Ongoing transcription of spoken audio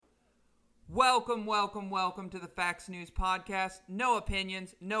Welcome to the Facts News Podcast. No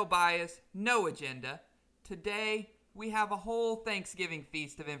opinions, no bias, no agenda. Today, we have a whole Thanksgiving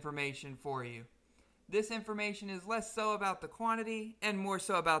feast of information for you. This information is less so about the quantity and more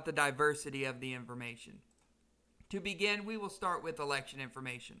so about the diversity of the information. To begin, we will start with election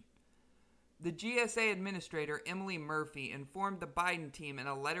information. The GSA Administrator, Emily Murphy, informed the Biden team in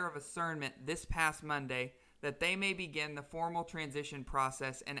a letter of assignment this past Monday that they may begin the formal transition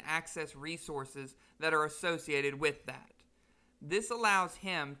process and access resources that are associated with that. This allows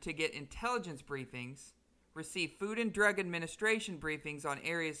him to get intelligence briefings, receive Food and Drug Administration briefings on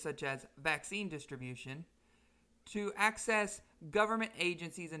areas such as vaccine distribution, to access government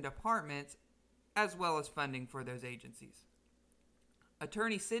agencies and departments, as well as funding for those agencies.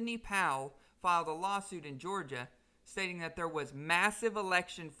 Attorney Sidney Powell filed a lawsuit in Georgia stating that there was massive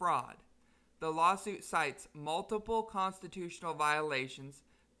election fraud. The lawsuit cites multiple constitutional violations,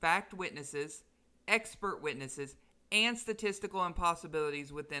 fact witnesses, expert witnesses, and statistical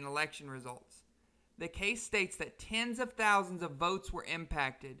impossibilities within election results. The case states that tens of thousands of votes were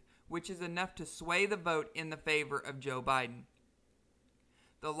impacted, which is enough to sway the vote in the favor of Joe Biden.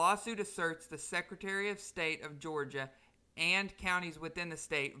 The lawsuit asserts the Secretary of State of Georgia and counties within the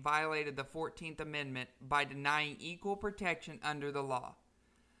state violated the 14th Amendment by denying equal protection under the law.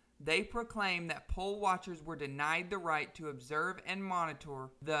 They proclaim that poll watchers were denied the right to observe and monitor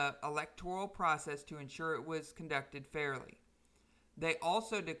the electoral process to ensure it was conducted fairly. They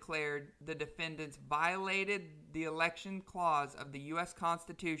also declared the defendants violated the election clause of the U.S.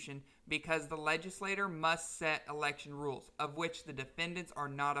 Constitution because the legislator must set election rules, of which the defendants are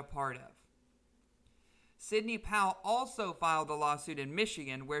not a part of. Sidney Powell also filed a lawsuit in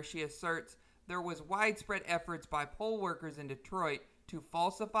Michigan where she asserts there was widespread efforts by poll workers in Detroit to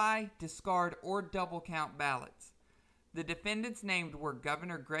falsify, discard, or double count ballots. The defendants named were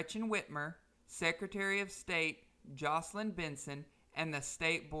Governor Gretchen Whitmer, Secretary of State Jocelyn Benson, and the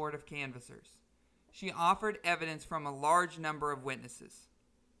State Board of Canvassers. She offered evidence from a large number of witnesses.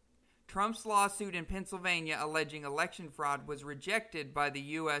 Trump's lawsuit in Pennsylvania alleging election fraud was rejected by the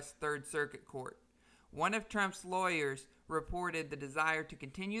U.S. Third Circuit Court. One of Trump's lawyers reported the desire to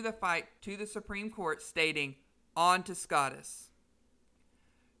continue the fight to the Supreme Court, stating, "On to SCOTUS."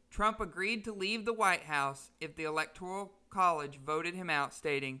 Trump agreed to leave the White House if the Electoral College voted him out,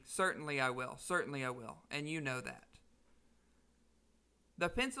 stating, certainly I will, and you know that. The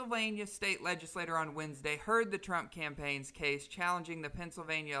Pennsylvania state legislature on Wednesday heard the Trump campaign's case challenging the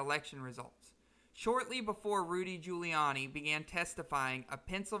Pennsylvania election results. Shortly before Rudy Giuliani began testifying, a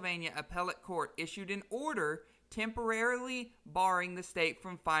Pennsylvania appellate court issued an order temporarily barring the state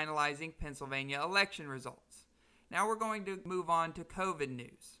from finalizing Pennsylvania election results. Now we're going to move on to COVID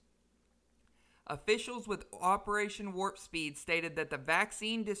news. Officials with Operation Warp Speed stated that the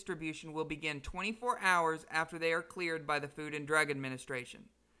vaccine distribution will begin 24 hours after they are cleared by the Food and Drug Administration.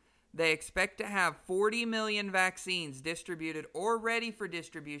 They expect to have 40 million vaccines distributed or ready for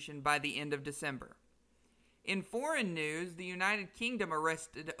distribution by the end of December. In foreign news, the United Kingdom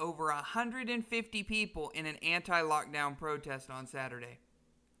arrested over 150 people in an anti-lockdown protest on Saturday.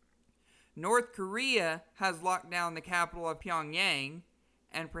 North Korea has locked down the capital of Pyongyang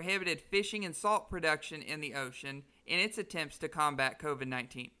and prohibited fishing and salt production in the ocean in its attempts to combat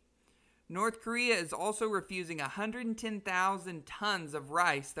COVID-19. North Korea is also refusing 110,000 tons of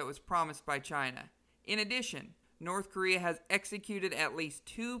rice that was promised by China. In addition, North Korea has executed at least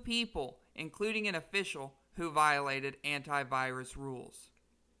 2 people, including an official, who violated antivirus rules.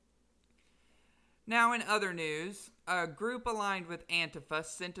 Now in other news, a group aligned with Antifa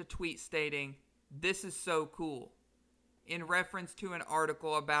sent a tweet stating, "This is so cool," in reference to an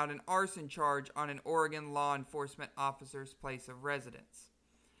article about an arson charge on an Oregon law enforcement officer's place of residence.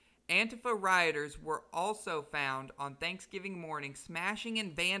 Antifa rioters were also found on Thanksgiving morning smashing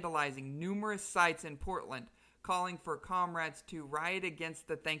and vandalizing numerous sites in Portland, calling for comrades to riot against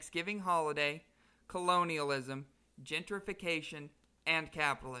the Thanksgiving holiday, colonialism, gentrification, and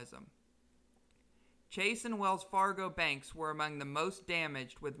capitalism. Chase and Wells Fargo banks were among the most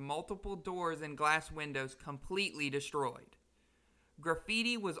damaged, with multiple doors and glass windows completely destroyed.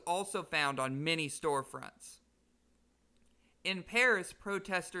 Graffiti was also found on many storefronts. In Paris,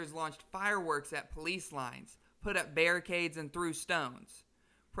 protesters launched fireworks at police lines, put up barricades, and threw stones.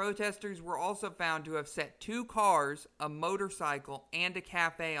 Protesters were also found to have set 2 cars, a motorcycle, and a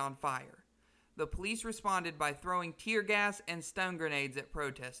cafe on fire. The police responded by throwing tear gas and stun grenades at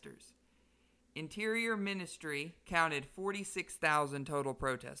protesters. Interior Ministry counted 46,000 total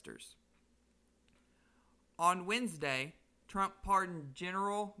protesters. On Wednesday, Trump pardoned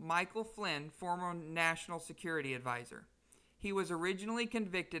General Michael Flynn, former National Security Advisor. He was originally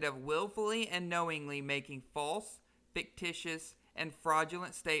convicted of willfully and knowingly making false, fictitious, and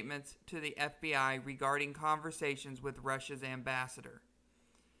fraudulent statements to the FBI regarding conversations with Russia's ambassador.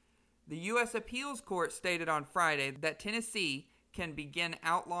 The U.S. Appeals Court stated on Friday that Tennessee can begin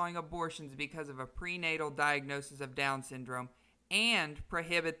outlawing abortions because of a prenatal diagnosis of Down syndrome and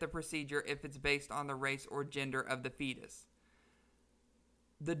prohibit the procedure if it's based on the race or gender of the fetus.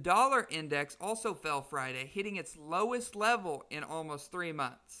 The dollar index also fell Friday, hitting its lowest level in almost 3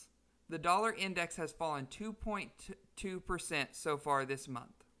 months. The dollar index has fallen 2.2% so far this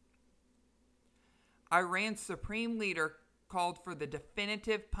month. Iran's supreme leader called for the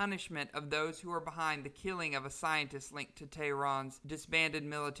definitive punishment of those who are behind the killing of a scientist linked to Tehran's disbanded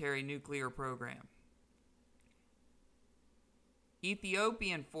military nuclear program.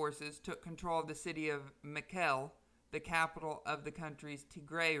 Ethiopian forces took control of the city of Mekelle, the capital of the country's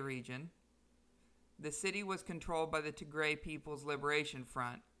Tigray region. The city was controlled by the Tigray People's Liberation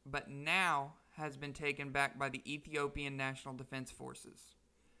Front, but now has been taken back by the Ethiopian National Defense Forces.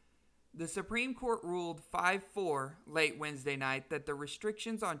 The Supreme Court ruled 5-4 late Wednesday night that the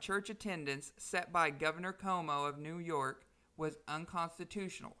restrictions on church attendance set by Governor Cuomo of New York was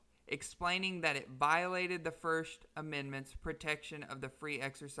unconstitutional, explaining that it violated the First Amendment's protection of the free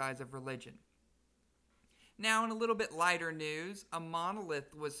exercise of religion. Now, in a little bit lighter news, a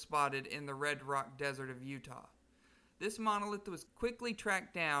monolith was spotted in the Red Rock Desert of Utah. This monolith was quickly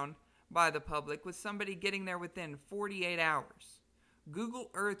tracked down by the public, with somebody getting there within 48 hours. Google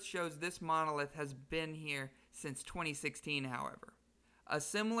Earth shows this monolith has been here since 2016, however. A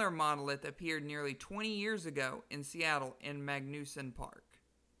similar monolith appeared nearly 20 years ago in Seattle in Magnuson Park.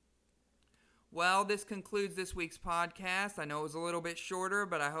 Well, this concludes this week's podcast. I know it was a little bit shorter,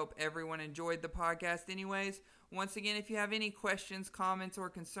 but I hope everyone enjoyed the podcast anyways. Once again, if you have any questions, comments, or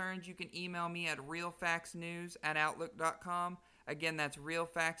concerns, you can email me at realfactsnews@outlook.com. Again, that's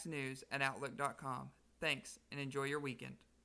realfactsnews@outlook.com. Thanks, and enjoy your weekend.